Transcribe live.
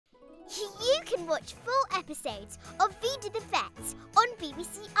can watch full episodes of Vida the Vet on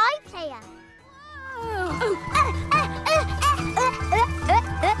BBC iPlayer.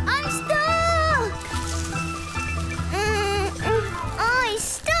 I'm stuck! I'm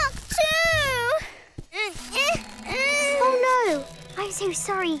stuck too! Oh no! I'm so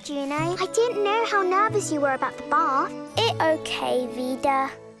sorry, Juno. I didn't know how nervous you were about the bath. It's okay,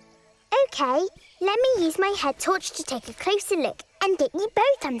 Vida. Okay, let me use my head torch to take a closer look and get you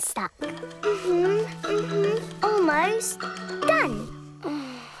both unstuck. Almost done.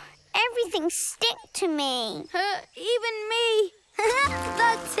 Everything stick to me. Even me.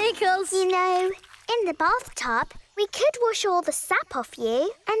 That tickles. You know, in the bathtub, we could wash all the sap off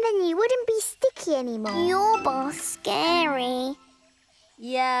you and then you wouldn't be sticky anymore. Your bath's scary.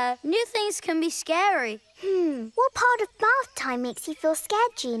 Yeah, new things can be scary. What part of bath time makes you feel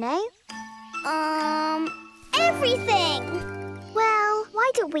scared, Juno? Everything. Well,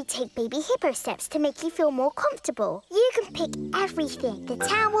 why don't we take baby hippo steps to make you feel more comfortable? You can pick everything. The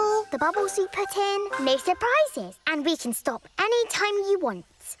towel, the bubbles we put in, no surprises. And we can stop anytime you want.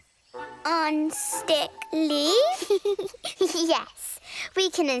 Unstick leaf? Yes, we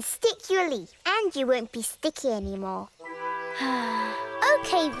can unstick your leaf and you won't be sticky anymore.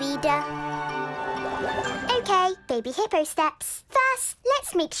 Okay, Vida. Okay, baby hippo steps. First,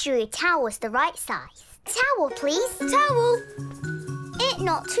 let's make sure your towel's the right size. Towel, please. Towel. It's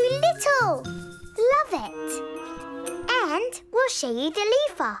not too little. Love it. And we'll show you the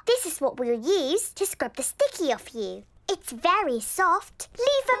loofah. This is what we'll use to scrub the sticky off you. It's very soft.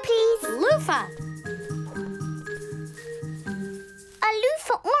 Loofah, please. Loofah. A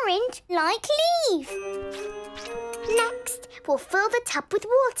loofah orange like leaf. Next, we'll fill the tub with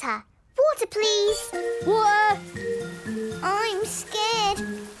water. Water, please. Water. I'm scared.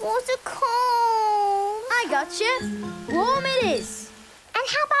 Water cold. I gotcha. Warm it is. And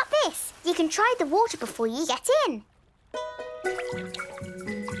how about this? You can try the water before you get in.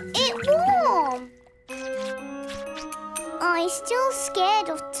 It's warm. I'm still scared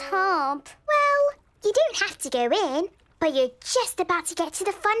of tub. Well, you don't have to go in, but you're just about to get to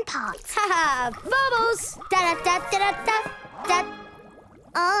the fun part. Haha, bubbles. Da da da da da da.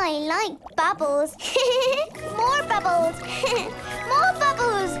 I like bubbles. More bubbles. More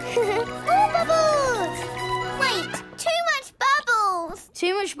bubbles. More bubbles. Wait, too much bubbles.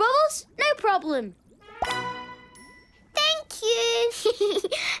 Too much bubbles? No problem. Thank you.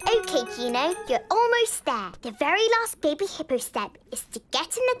 Okay, Juno, you're almost there. The very last baby hippo step is to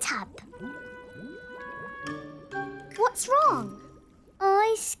get in the tub. What's wrong?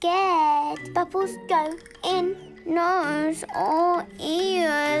 I'm scared. Bubbles go in nose or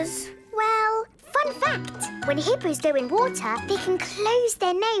ears. Well, fun fact, when hippos go in water, they can close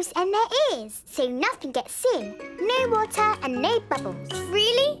their nose and their ears, so nothing gets in. No water and no bubbles.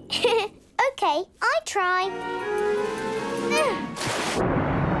 Really? Okay, I try.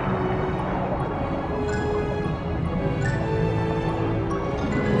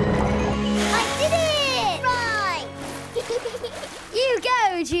 I did it! Right! You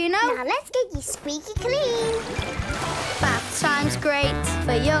go, Juno. Now let's get you squeaky clean. Bath time's great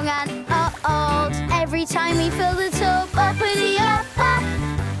for young and old. Every time we fill the tub, uppity up, up.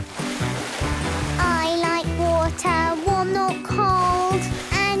 I like water, warm not cold.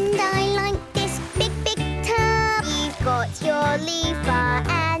 And I like this big, big tub. You've got your loofah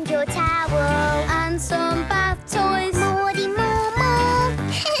and your towel. And some bath toys. Mordy, more, more.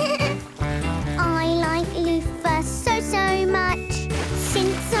 I like loofah so, so much.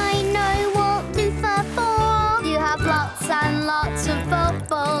 Since I know what loofah for. You have lots and lots of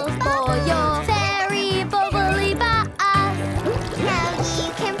bubbles for your very bubbly bath. Now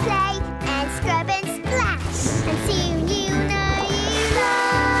you can play and scrub and splash. And soon you know you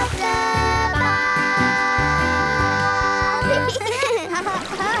love the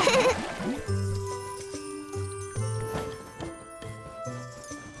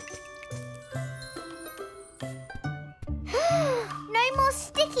No more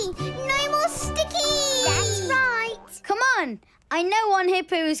sticky! No more sticky! That's right. Come on. I know one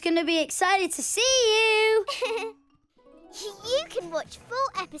hippo is going to be excited to see you. You can watch full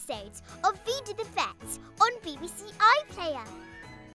episodes of Vida the Vet on BBC iPlayer.